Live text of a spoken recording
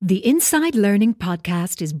The Inside Learning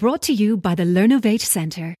podcast is brought to you by the Learnovate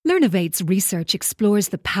Centre. Learnovate's research explores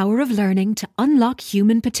the power of learning to unlock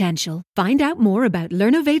human potential. Find out more about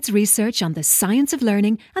Learnovate's research on the science of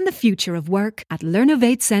learning and the future of work at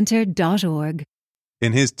learnovatecentre.org.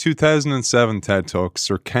 In his 2007 TED Talk,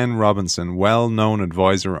 Sir Ken Robinson, well-known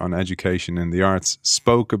advisor on education in the arts,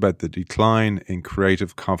 spoke about the decline in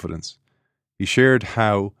creative confidence. He shared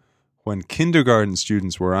how, when kindergarten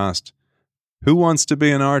students were asked, "Who wants to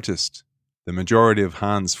be an artist?" the majority of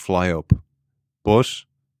hands fly up. But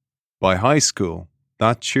by high school,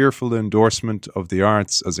 that cheerful endorsement of the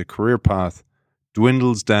arts as a career path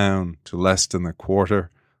dwindles down to less than a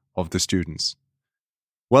quarter of the students.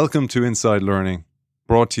 Welcome to Inside Learning,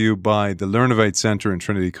 brought to you by the Learnovate Centre in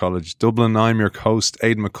Trinity College, Dublin. I'm your host,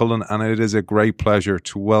 Aidan McCullen, and it is a great pleasure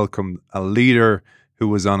to welcome a leader who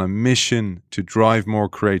was on a mission to drive more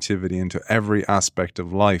creativity into every aspect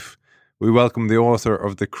of life. We welcome the author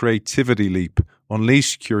of The Creativity Leap,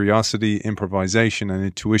 Unleash Curiosity, Improvisation and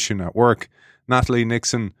Intuition at Work. Natalie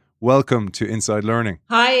Nixon, welcome to Inside Learning.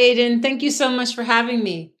 Hi, Aidan. Thank you so much for having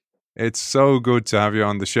me. It's so good to have you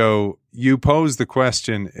on the show. You pose the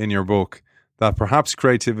question in your book that perhaps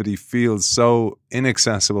creativity feels so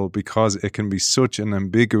inaccessible because it can be such an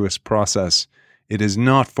ambiguous process. It is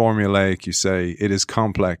not formulaic, you say. It is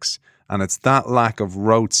complex. And it's that lack of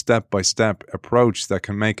rote step-by-step approach that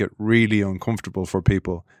can make it really uncomfortable for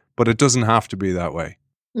people. But it doesn't have to be that way.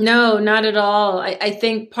 No, not at all. I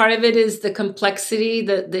think part of it is the complexity,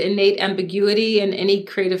 the innate ambiguity in any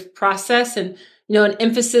creative process, and an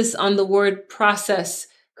emphasis on the word process.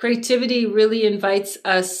 Creativity really invites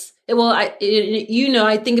us. I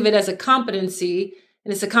think of it as a competency,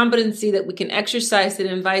 and it's a competency that we can exercise that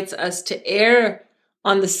invites us to err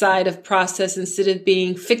on the side of process instead of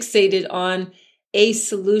being fixated on a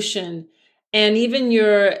solution. And even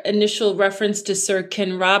your initial reference to Sir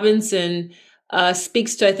Ken Robinson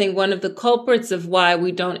speaks to, I think, one of the culprits of why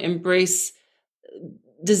we don't embrace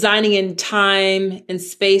designing in time and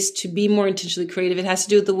space to be more intentionally creative. It has to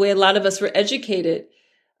do with the way a lot of us were educated.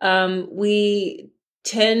 We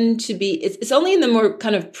tend to be, it's only in the more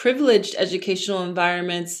kind of privileged educational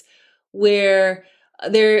environments where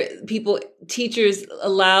teachers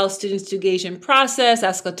allow students to engage in process,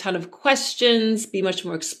 ask a ton of questions, be much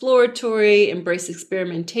more exploratory, embrace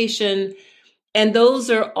experimentation. And those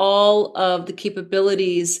are all of the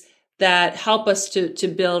capabilities that help us to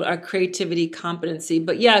build our creativity competency.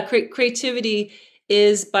 But yeah, creativity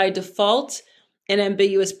is by default an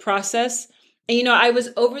ambiguous process. And, I was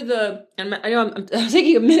I know I'm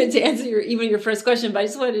taking a minute to answer your first question, but I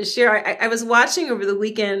just wanted to share, I was watching over the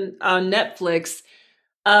weekend on Netflix,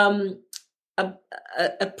 a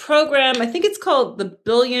program, I think it's called the $1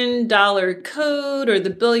 Billion Code or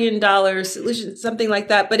the $1 Billion Solution, something like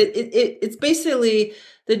that. But it's basically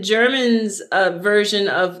the Germans' version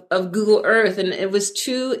of Google Earth. And it was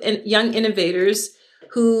two young innovators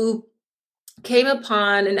who came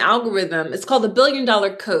upon an algorithm. It's called the $1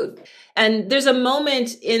 Billion Code. And there's a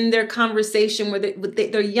moment in their conversation where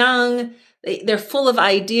they're young, they're full of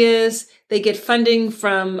ideas. They get funding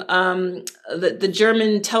from the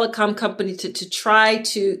German telecom company to try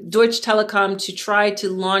to Deutsche Telekom to try to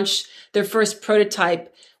launch their first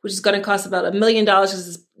prototype, which is going to cost about $1 million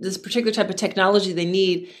because this particular type of technology they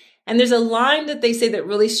need. And there's a line that they say that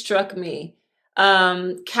really struck me.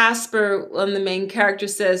 Casper, one of the main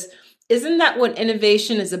characters, says, "Isn't that what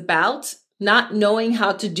innovation is about? Not knowing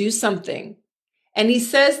how to do something." And he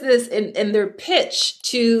says this in their pitch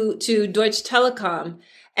to Deutsche Telekom.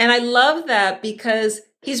 And I love that because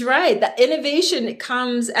he's right. That innovation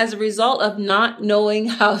comes as a result of not knowing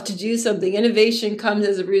how to do something. Innovation comes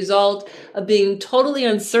as a result of being totally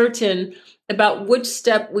uncertain about which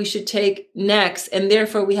step we should take next. And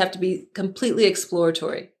therefore, we have to be completely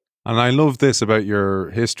exploratory. And I love this about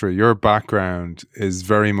your history. Your background is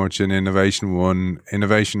very much an innovation one.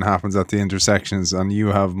 Innovation happens at the intersections, and you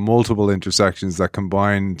have multiple intersections that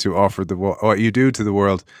combine to offer what you do to the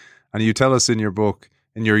world. And you tell us in your book,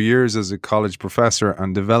 in your years as a college professor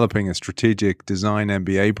and developing a strategic design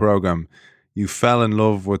MBA program, you fell in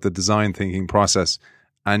love with the design thinking process.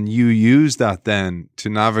 And you used that then to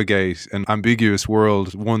navigate an ambiguous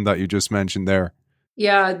world, one that you just mentioned there.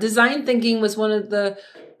 Yeah, design thinking was one of the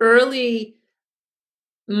early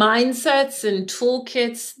mindsets and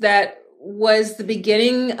toolkits that was the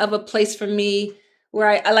beginning of a place for me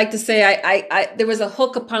where I like to say I there was a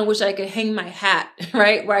hook upon which I could hang my hat,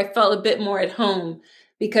 right? Where I felt a bit more at home,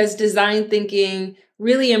 because design thinking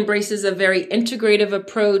really embraces a very integrative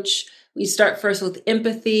approach. We start first with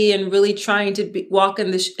empathy and really trying to walk in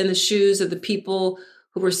the shoes of the people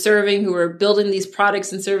who we're serving, who we're building these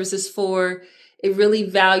products and services for. It really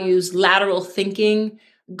values lateral thinking,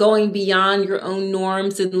 going beyond your own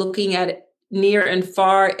norms and looking at near and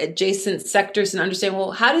far adjacent sectors and understand,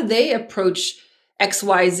 well, how do they approach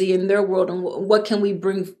XYZ in their world, and what can we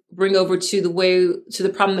bring over to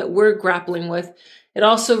the problem that we're grappling with? It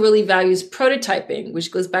also really values prototyping,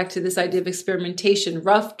 which goes back to this idea of experimentation,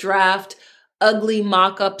 rough draft, ugly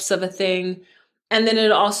mock-ups of a thing. And then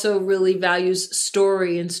it also really values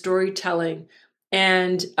story and storytelling.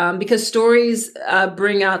 And because stories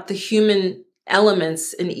bring out the human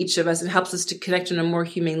elements in each of us and helps us to connect on a more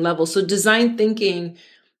humane level. So design thinking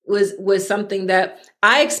was something that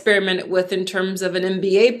I experimented with in terms of an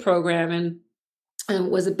MBA program, and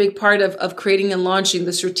was a big part of creating and launching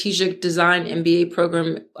the Strategic Design MBA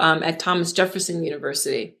program at Thomas Jefferson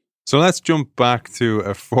University. So let's jump back to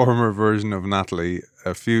a former version of Natalie,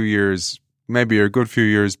 a few years, maybe a good few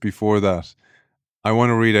years before that. I want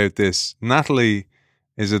to read out this. Natalie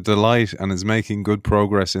is a delight and is making good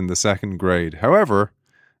progress in the second grade. However,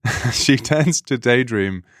 she tends to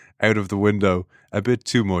daydream out of the window a bit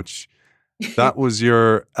too much. That was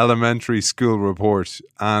your elementary school report.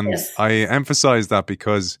 And yes. I emphasize that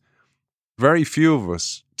because very few of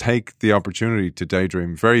us take the opportunity to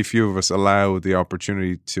daydream. Very few of us allow the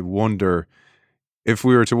opportunity to wonder. If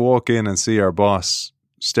we were to walk in and see our boss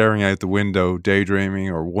staring out the window, daydreaming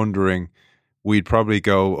or wondering, we'd probably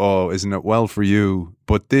go, oh, isn't it well for you?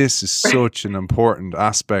 But this is such an important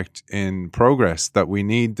aspect in progress that we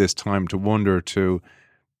need this time to wonder, to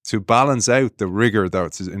balance out the rigor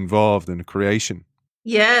that's involved in creation.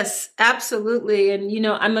 Yes, absolutely. And,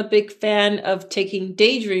 I'm a big fan of taking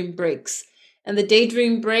daydream breaks. And the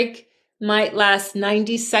daydream break might last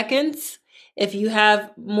 90 seconds. If you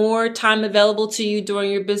have more time available to you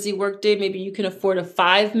during your busy workday, maybe you can afford a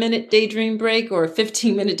 5-minute daydream break or a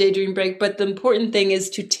 15-minute daydream break. But the important thing is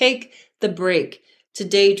to take the break to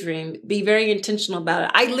daydream. Be very intentional about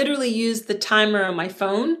it. I literally use the timer on my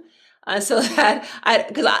phone. So that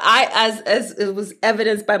as it was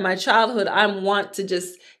evidenced by my childhood, I want to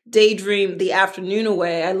just daydream the afternoon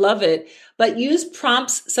away. I love it. But use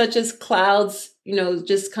prompts such as clouds,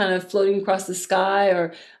 just kind of floating across the sky,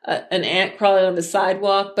 or an ant crawling on the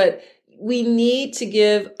sidewalk. But we need to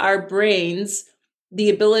give our brains the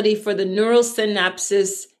ability for the neural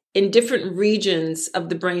synapses in different regions of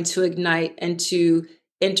the brain to ignite and to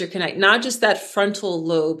interconnect, not just that frontal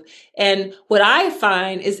lobe. And what I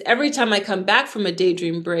find is every time I come back from a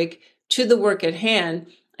daydream break to the work at hand,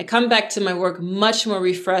 I come back to my work much more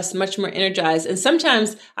refreshed, much more energized. And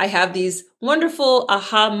sometimes I have these wonderful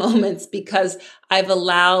aha moments because I've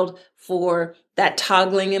allowed for that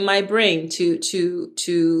toggling in my brain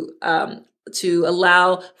to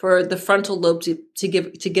allow for the frontal lobe to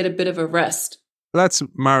get a bit of a rest. Let's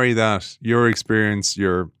marry that, your experience,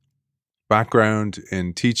 your background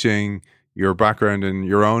in teaching, your background in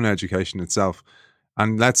your own education itself.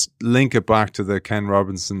 And let's link it back to the Ken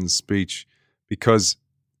Robinson's speech, because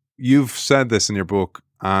you've said this in your book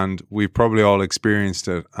and we've probably all experienced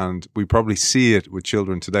it, and we probably see it with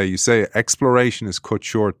children today. You say exploration is cut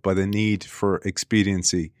short by the need for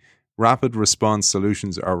expediency. Rapid response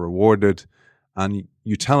solutions are rewarded. And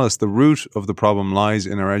you tell us the root of the problem lies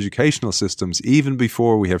in our educational systems, even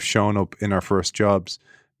before we have shown up in our first jobs.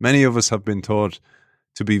 Many of us have been taught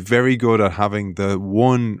to be very good at having the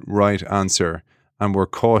one right answer, and we're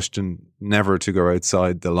cautioned never to go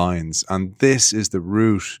outside the lines. And this is the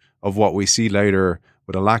root of what we see later,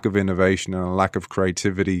 with a lack of innovation and a lack of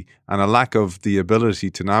creativity and a lack of the ability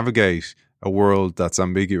to navigate a world that's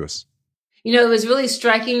ambiguous. It was really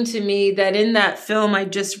striking to me that in that film I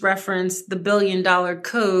just referenced, The $1 Billion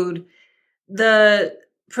Code, the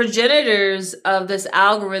progenitors of this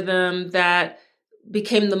algorithm that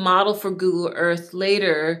became the model for Google Earth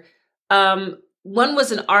later, one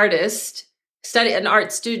was an artist, an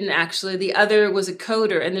art student actually. The other was a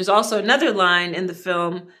coder. And there's also another line in the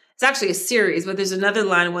film. It's actually a series, but there's another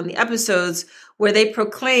line in one of the episodes where they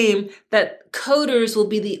proclaim that coders will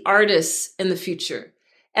be the artists in the future.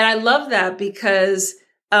 And I love that because,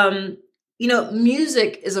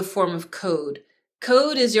 music is a form of code.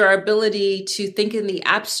 Code is your ability to think in the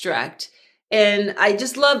abstract. And I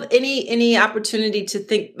just love any opportunity to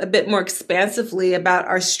think a bit more expansively about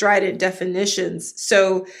our strident definitions.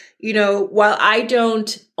 So, while I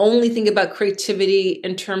don't only think about creativity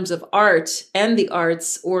in terms of art and the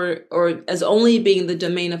arts, or as only being the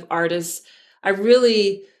domain of artists, I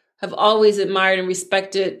really have always admired and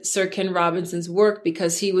respected Sir Ken Robinson's work,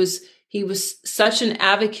 because he was such an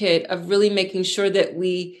advocate of really making sure that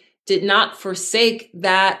we did not forsake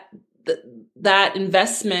that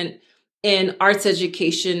investment in arts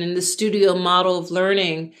education and the studio model of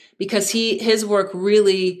learning, because his work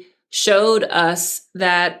really showed us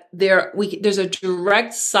that there's a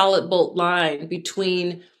direct solid bolt line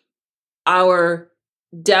between our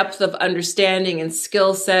depth of understanding and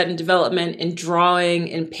skill set and development in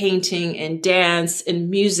drawing and painting and dance and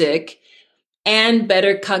music, and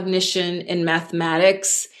better cognition in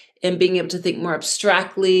mathematics and being able to think more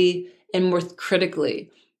abstractly and more critically.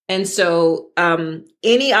 And so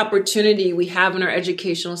any opportunity we have in our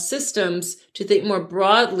educational systems to think more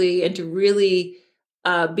broadly and to really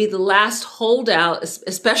be the last holdout,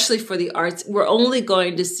 especially for the arts, we're only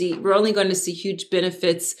going to see huge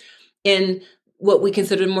benefits in what we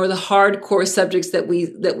consider more the hardcore subjects that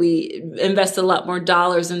we invest a lot more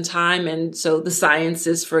dollars and time. And so the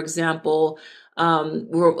sciences, for example,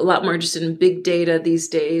 we're a lot more interested in big data these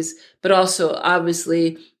days, but also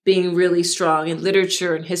obviously being really strong in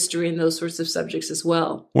literature and history and those sorts of subjects as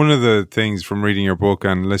well. One of the things from reading your book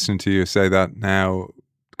and listening to you say that now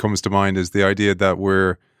comes to mind is the idea that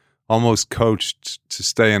we're almost coached to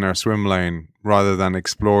stay in our swim lane rather than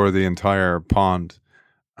explore the entire pond.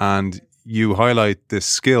 And you highlight this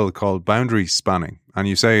skill called boundary spanning. And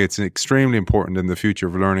you say it's extremely important in the future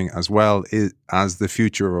of learning as well as the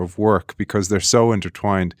future of work because they're so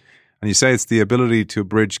intertwined. And you say it's the ability to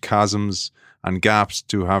bridge chasms and gaps,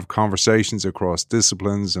 to have conversations across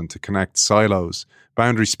disciplines and to connect silos.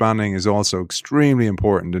 Boundary spanning is also extremely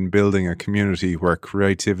important in building a community where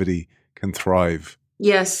creativity can thrive.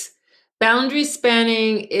 Yes. Boundary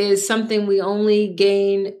spanning is something we only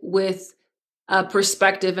gain with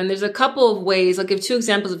perspective. And there's a couple of ways. I'll give two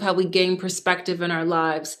examples of how we gain perspective in our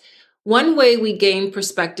lives. One way we gain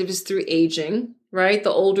perspective is through aging, right?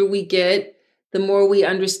 The older we get, the more we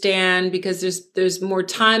understand because there's more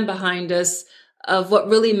time behind us of what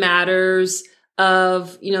really matters,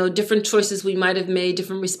 of, different choices we might have made,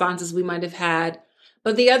 different responses we might have had.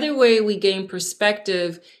 But the other way we gain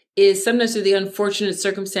perspective is sometimes through the unfortunate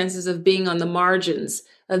circumstances of being on the margins,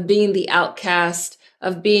 of being the outcast,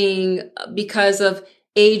 of being because of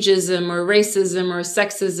ageism or racism or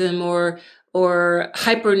sexism or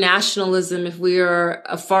hyper-nationalism. If we are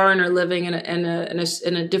a foreigner living in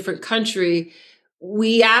a different country,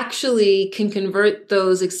 we actually can convert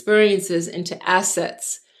those experiences into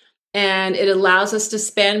assets. And it allows us to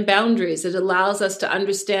span boundaries. It allows us to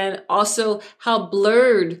understand also how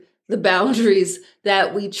blurred the boundaries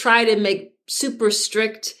that we try to make super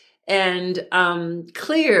strict and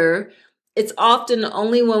clear. It's often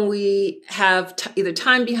only when we have either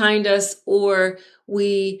time behind us or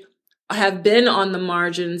we have been on the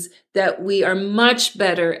margins that we are much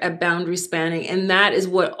better at boundary spanning. And that is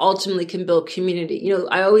what ultimately can build community.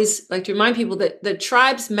 I always like to remind people that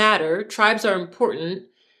tribes matter. Tribes are important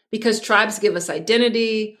because tribes give us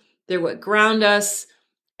identity. They're what ground us.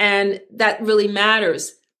 And that really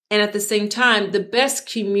matters. And at the same time, the best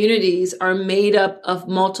communities are made up of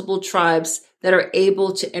multiple tribes that are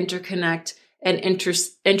able to interconnect and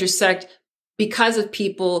intersect because of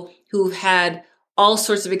people who've had all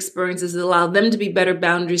sorts of experiences that allow them to be better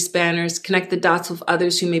boundary spanners, connect the dots with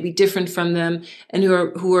others who may be different from them and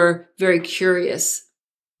who are very curious.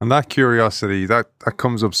 And that curiosity, that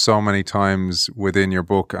comes up so many times within your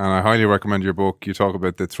book, and I highly recommend your book. You talk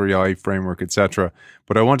about the 3I framework, etc.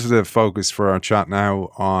 But I wanted to focus for our chat now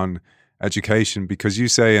on education, because you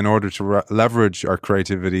say in order to leverage our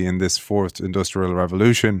creativity in this fourth industrial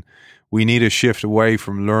revolution, we need a shift away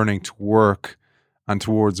from learning to work and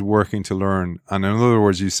towards working to learn. And in other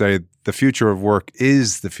words, you say the future of work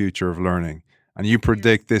is the future of learning. And you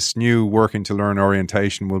predict this new working to learn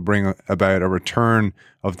orientation will bring about a return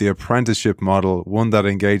of the apprenticeship model, one that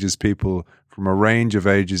engages people from a range of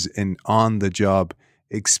ages in on-the-job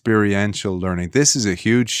experiential learning. This is a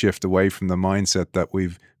huge shift away from the mindset that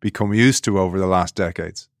we've become used to over the last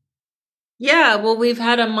decades. Yeah, well, we've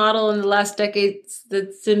had a model in the last decades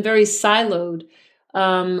that's been very siloed,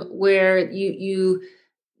 where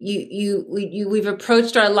we've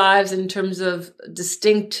approached our lives in terms of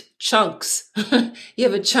distinct chunks. You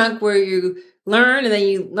have a chunk where you learn and then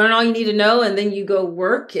you learn all you need to know and then you go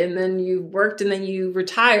work and then you worked and then you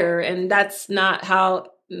retire. And that's not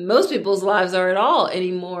how most people's lives are at all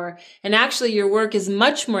anymore. And actually your work is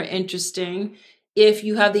much more interesting if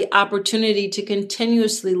you have the opportunity to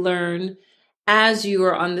continuously learn as you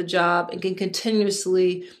are on the job and can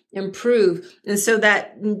continuously improve. And so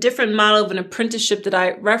that different model of an apprenticeship that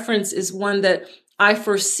I reference is one that I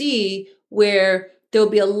foresee where there'll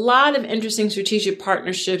be a lot of interesting strategic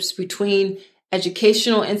partnerships between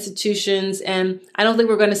educational institutions. And I don't think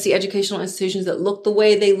we're going to see educational institutions that look the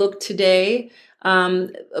way they look today.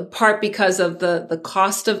 part because of the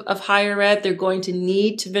cost of higher ed. They're going to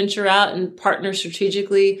need to venture out and partner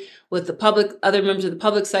strategically with the public, other members of the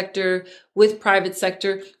public sector, with private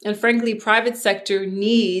sector. And frankly, private sector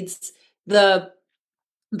needs the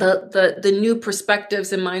new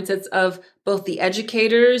perspectives and mindsets of both the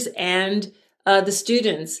educators and the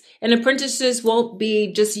students. And apprentices won't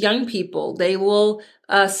be just young people. They will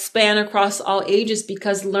span across all ages,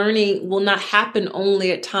 because learning will not happen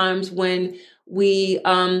only at times when we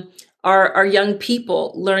are young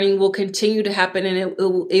people. Learning will continue to happen, and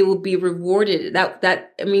it will be rewarded.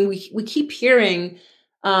 We keep hearing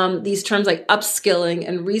these terms like upskilling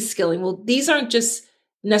and reskilling. Well, these aren't just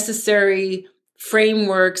necessary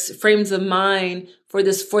frames of mind for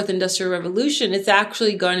this fourth industrial revolution. It's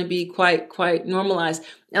actually going to be quite normalized.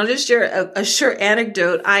 And I'll just share a short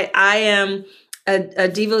anecdote. I am a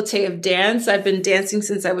devotee of dance. I've been dancing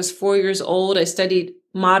since I was 4 years old. I studied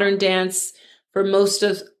modern dance for most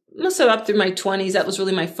of up through my 20s. That was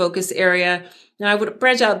really my focus area. And I would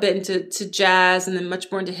branch out a bit into jazz, and then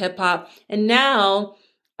much more into hip hop. And now,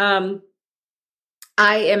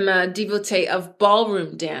 I am a devotee of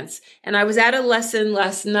ballroom dance. And I was at a lesson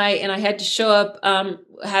last night, and I had to show up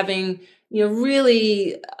having,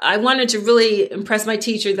 I wanted to really impress my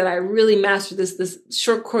teacher that I really mastered this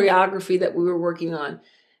short choreography that we were working on.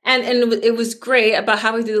 And it was great about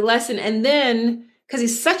halfway through the lesson. And then, because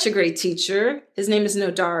he's such a great teacher, his name is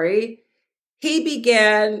Nodari, he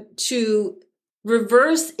began to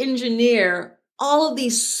reverse engineer all of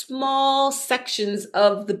these small sections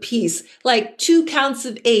of the piece, like 2 counts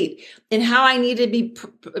of 8, and how I need to be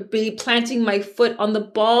planting my foot on the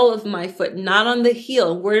ball of my foot, not on the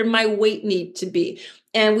heel, where my weight need to be.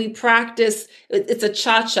 And we practice, it's a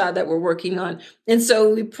cha-cha that we're working on. And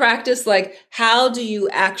so we practice, like, how do you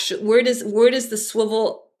actually, where does the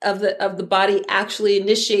swivel of the body actually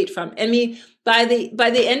initiate from? I mean, by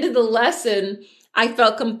the end of the lesson, I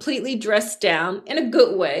felt completely dressed down in a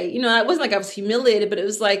good way. It wasn't like I was humiliated, but it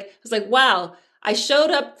was like, wow, I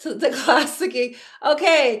showed up to the class thinking,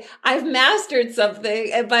 okay, I've mastered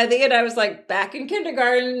something. And by the end, I was like back in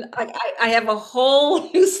kindergarten. I have a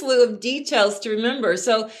whole new slew of details to remember.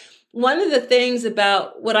 So one of the things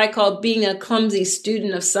about what I call being a clumsy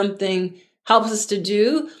student of something helps us to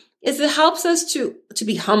do is it helps us to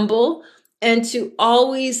be humble and to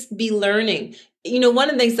always be learning. One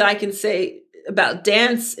of the things that I can say about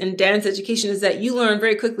dance and dance education is that you learn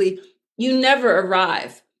very quickly. You never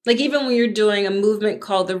arrive. Like, even when you're doing a movement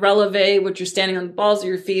called the releve, which you're standing on the balls of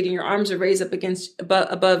your feet and your arms are raised up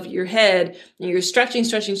above your head, and you're stretching.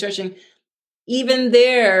 Even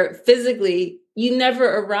there, physically, you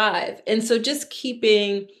never arrive. And so just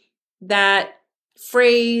keeping that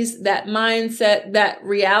phrase, that mindset, that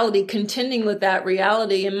reality, contending with that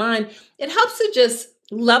reality in mind, it helps to just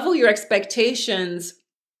level your expectations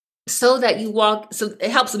so that you walk. So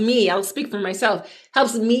it helps me, I'll speak for myself,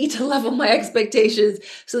 helps me to level my expectations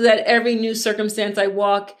so that every new circumstance I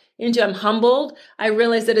walk into, I'm humbled. I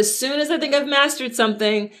realize that as soon as I think I've mastered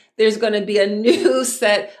something, there's going to be a new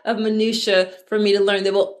set of minutia for me to learn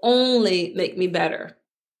that will only make me better.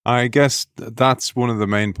 I guess that's one of the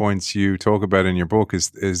main points you talk about in your book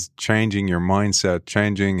is changing your mindset,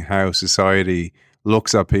 changing how society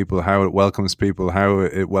looks at people, how it welcomes people, how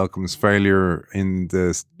it welcomes failure in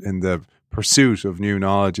the pursuit of new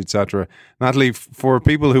knowledge, etc. Natalie, for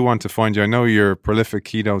people who want to find you, I know you're a prolific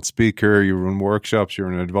keynote speaker, you run workshops,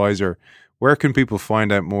 you're an advisor. Where can people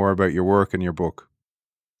find out more about your work and your book?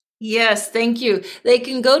 Yes, thank you. They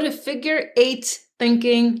can go to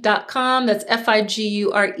figure8thinking.com. That's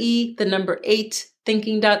FIGURE, the number 8,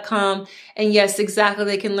 thinking.com. And yes, exactly.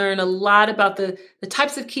 They can learn a lot about the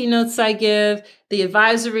types of keynotes I give, the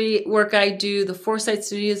advisory work I do, the foresight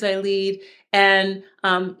studios I lead. And,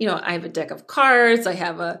 I have a deck of cards. I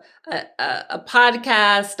have a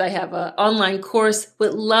podcast. I have an online course.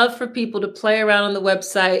 Would love for people to play around on the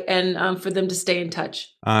website and for them to stay in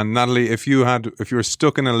touch. And Natalie, if you're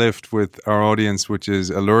stuck in a lift with our audience, which is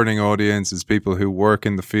a learning audience, it's people who work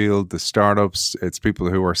in the field, the startups, it's people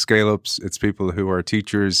who are scale-ups, it's people who are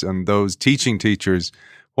teachers and those teaching teachers,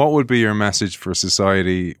 what would be your message for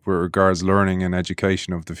society with regards learning and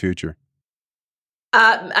education of the future?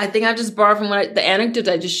 I think I've just borrowed from the anecdote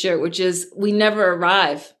I just shared, which is we never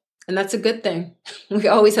arrive. And that's a good thing. We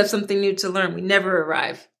always have something new to learn. We never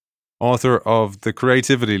arrive. Author of The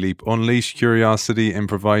Creativity Leap, Unleash Curiosity,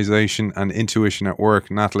 Improvisation and Intuition at Work,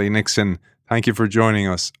 Natalie Nixon. Thank you for joining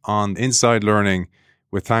us on Inside Learning,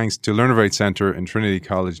 with thanks to Learnovate Centre in Trinity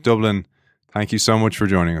College, Dublin. Thank you so much for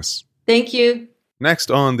joining us. Thank you.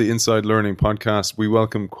 Next on the Inside Learning podcast, we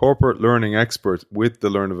welcome corporate learning expert with the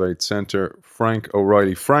Learnovate Centre, Frank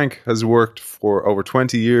O'Reilly. Frank has worked for over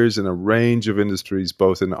 20 years in a range of industries,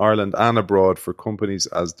 both in Ireland and abroad, for companies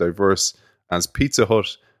as diverse as Pizza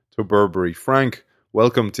Hut to Burberry. Frank,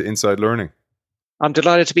 welcome to Inside Learning. I'm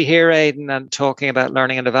delighted to be here, Aidan, and talking about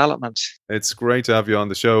learning and development. It's great to have you on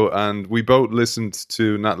the show. And we both listened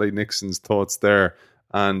to Natalie Nixon's thoughts there.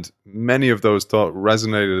 And many of those thoughts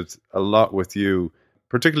resonated a lot with you,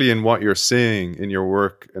 particularly in what you're seeing in your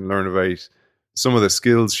work in Learnovate. Some of the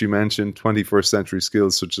skills she mentioned, 21st century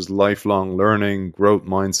skills such as lifelong learning, growth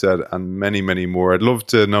mindset, and many, many more. I'd love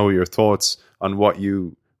to know your thoughts on what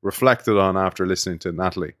you reflected on after listening to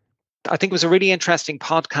Natalie. I think it was a really interesting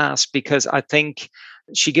podcast because I think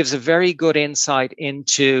she gives a very good insight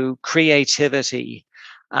into creativity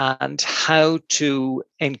and how to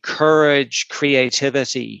encourage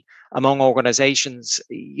creativity among organizations,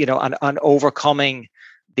 and overcoming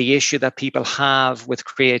the issue that people have with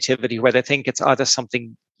creativity, where they think it's either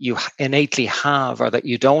something you innately have or that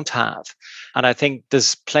you don't have. And I think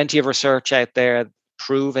there's plenty of research out there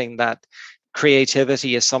proving that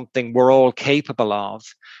creativity is something we're all capable of.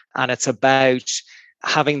 And it's about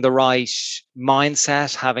having the right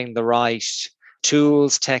mindset, having the right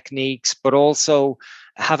tools, techniques, but also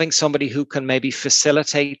having somebody who can maybe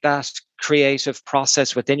facilitate that creative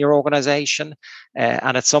process within your organization.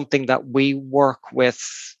 And it's something that we work with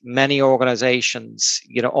many organizations,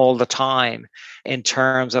 all the time in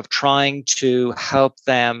terms of trying to help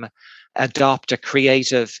them adopt a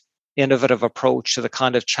creative, innovative approach to the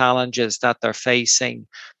kind of challenges that they're facing,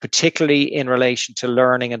 particularly in relation to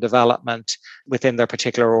learning and development within their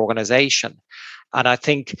particular organization. And I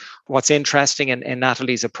think what's interesting in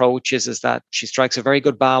Natalie's approach is that she strikes a very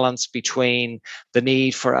good balance between the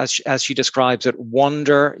need for, as she describes it,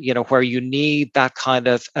 wonder, where you need that kind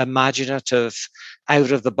of imaginative,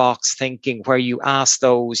 out of the box thinking, where you ask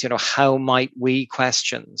those, how might we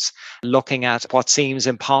questions, looking at what seems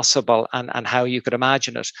impossible and how you could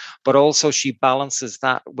imagine it. But also she balances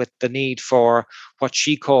that with the need for what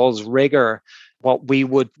she calls rigor, what we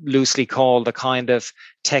would loosely call the kind of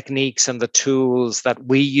techniques and the tools that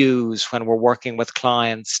we use when we're working with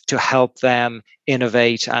clients to help them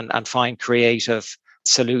innovate and find creative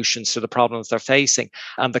solutions to the problems they're facing.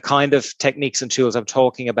 And the kind of techniques and tools I'm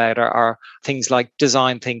talking about are things like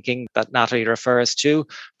design thinking that Natalie refers to,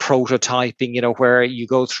 prototyping, where you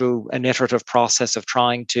go through an iterative process of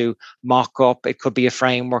trying to mock up. It could be a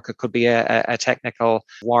framework, it could be a technical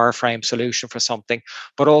wireframe solution for something.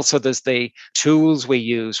 But also there's the tools we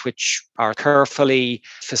use, which are carefully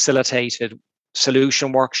facilitated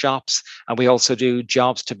solution workshops, and we also do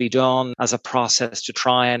jobs to be done as a process to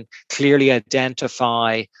try and clearly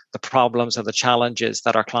identify the problems and the challenges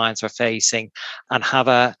that our clients are facing and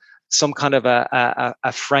have some kind of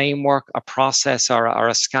a framework, a process, or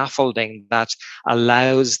a scaffolding that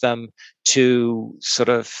allows them to sort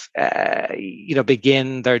of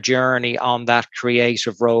begin their journey on that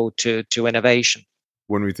creative road to innovation.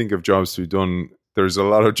 When we think of jobs to be done, there's a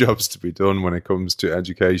lot of jobs to be done when it comes to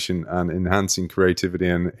education and enhancing creativity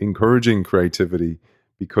and encouraging creativity,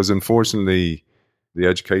 because unfortunately the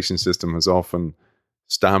education system has often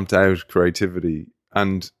stamped out creativity,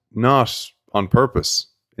 and not on purpose,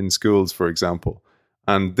 in schools, for example.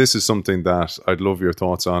 And this is something that I'd love your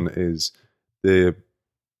thoughts on, is the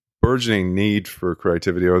burgeoning need for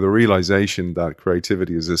creativity, or the realization that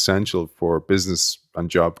creativity is essential for business and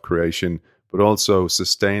job creation, but also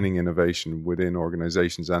sustaining innovation within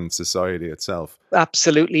organizations and society itself.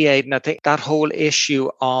 Absolutely, Aidan. I think that whole issue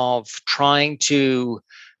of trying to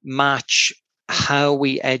match how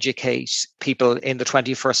we educate people in the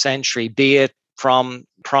 21st century, be it from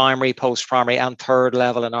primary, post-primary and third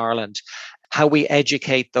level in Ireland, how we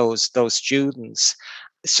educate those students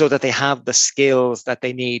so that they have the skills that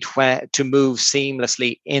they need to move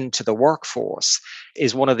seamlessly into the workforce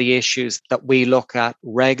is one of the issues that we look at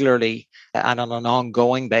regularly and on an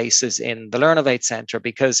ongoing basis in the Learnovate Centre,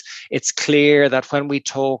 because it's clear that when we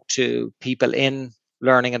talk to people in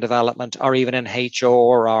learning and development, or even in HR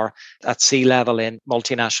or at C-level in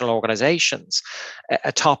multinational organizations,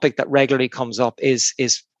 a topic that regularly comes up is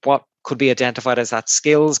what could be identified as that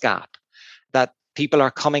skills gap, that people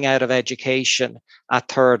are coming out of education at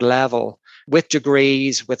third level with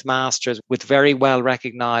degrees, with masters, with very well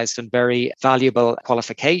recognized and very valuable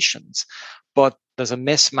qualifications. But there's a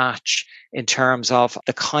mismatch in terms of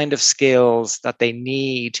the kind of skills that they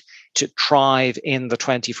need to thrive in the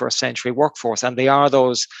 21st century workforce. And they are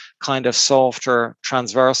those kind of softer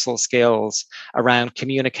transversal skills around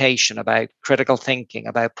communication, about critical thinking,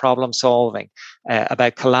 about problem solving,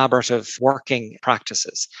 about collaborative working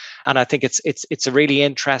practices. And I think it's a really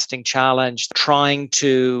interesting challenge trying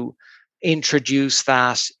to introduce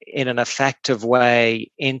that in an effective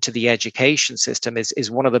way into the education system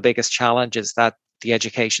is one of the biggest challenges that the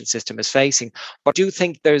education system is facing. But I do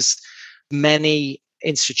think there's many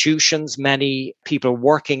institutions, many people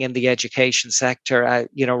working in the education sector,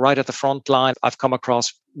 right at the front line. I've come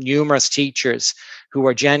across numerous teachers who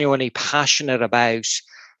are genuinely passionate about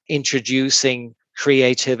introducing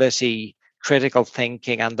creativity, critical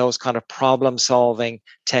thinking, and those kind of problem solving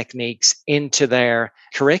techniques into their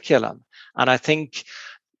curriculum. And I think,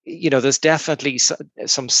 there's definitely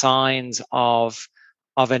some signs of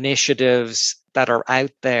initiatives that are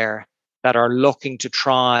out there that are looking to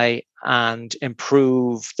try and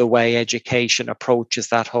improve the way education approaches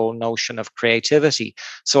that whole notion of creativity.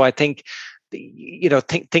 So I think,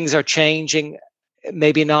 things are changing,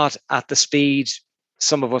 maybe not at the speed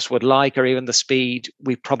some of us would like, or even the speed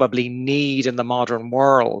we probably need in the modern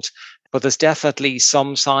world. But there's definitely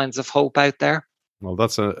some signs of hope out there. Well,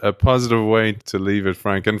 that's a positive way to leave it,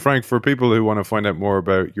 Frank. And Frank, for people who want to find out more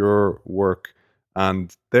about your work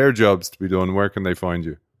and their jobs to be done, where can they find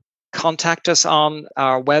you? Contact us on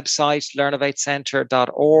our website,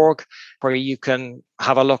 learnovatecentre.org, where you can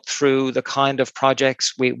have a look through the kind of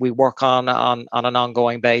projects we work on an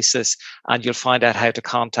ongoing basis, and you'll find out how to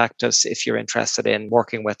contact us if you're interested in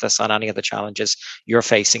working with us on any of the challenges you're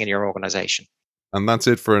facing in your organization. And that's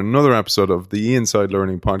it for another episode of the Inside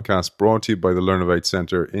Learning podcast, brought to you by the Learnovate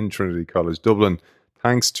Centre in Trinity College Dublin.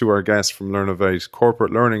 Thanks to our guest from Learnovate,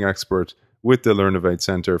 corporate learning expert with the Learnovate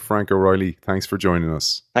Centre, Frank O'Reilly. Thanks for joining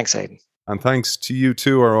us. Thanks, Aidan. And thanks to you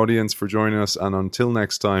too, our audience, for joining us. And until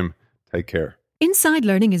next time, take care. Inside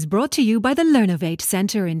Learning is brought to you by the Learnovate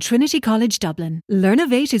Centre in Trinity College Dublin.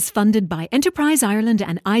 Learnovate is funded by Enterprise Ireland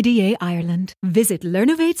and IDA Ireland. Visit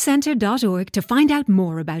learnovatecentre.org to find out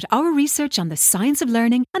more about our research on the science of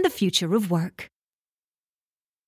learning and the future of work.